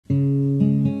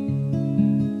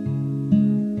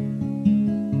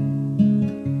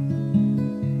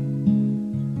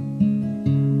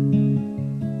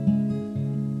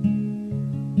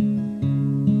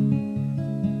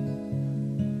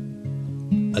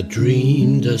I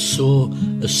dreamed I saw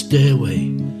a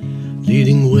stairway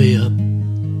leading way up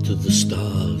to the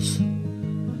stars,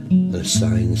 and a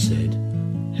sign said,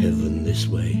 "Heaven this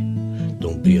way,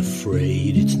 don't be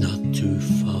afraid, it's not too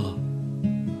far."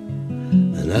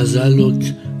 And as I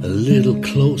looked a little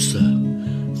closer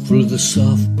through the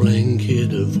soft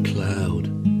blanket of cloud,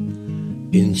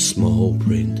 in small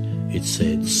print it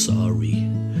said, "Sorry,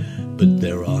 but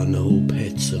there are no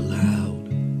pets allowed."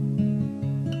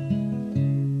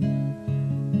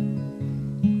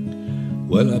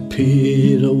 Well, I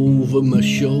peered over my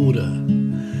shoulder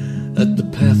at the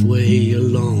pathway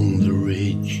along the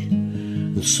ridge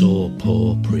and saw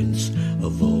paw prints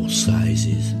of all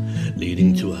sizes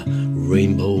leading to a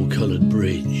rainbow-colored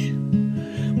bridge.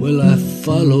 Well, I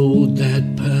followed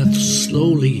that path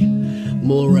slowly,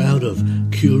 more out of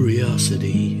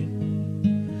curiosity,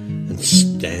 and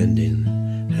standing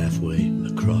halfway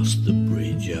across the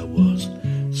bridge I was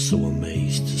so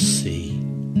amazed to see.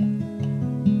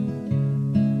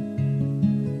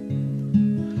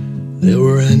 There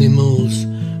were animals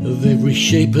of every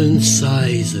shape and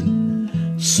size, and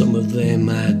some of them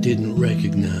I didn't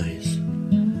recognize.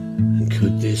 And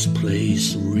could this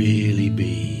place really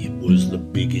be? It was the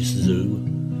biggest zoo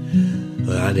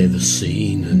I'd ever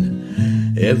seen,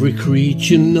 and every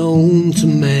creature known to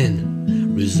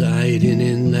man residing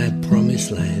in that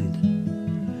promised land.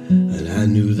 And I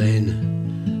knew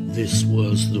then this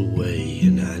was the way,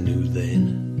 and I knew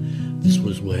then this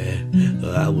was where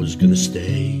I was gonna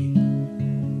stay.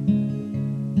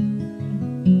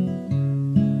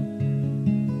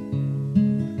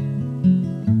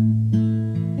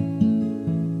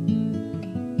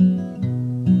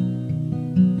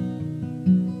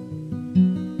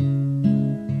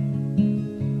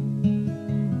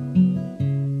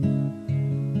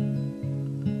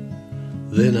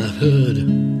 Then I heard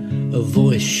a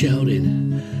voice shouting,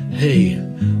 "Hey,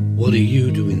 what are you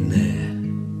doing there?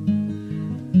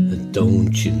 And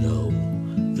don't you know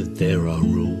that there are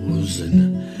rules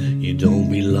and you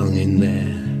don't belong in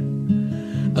there?"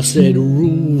 I said,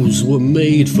 "Rules were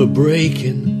made for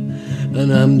breaking,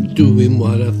 and I'm doing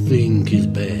what I think is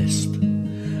best.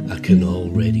 I can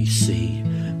already see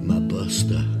my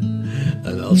buster,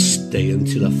 and I'll stay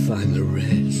until I find the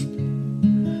rest.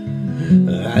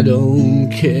 I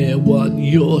don't care what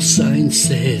your sign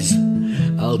says,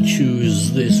 I'll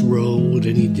choose this road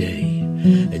any day.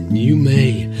 And you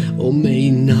may or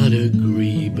may not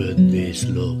agree, but this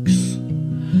looks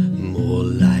more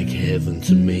like heaven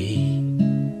to me."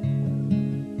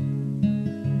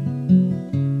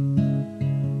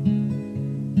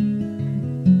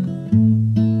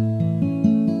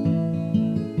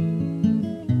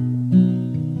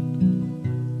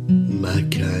 My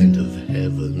kind of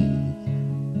heaven.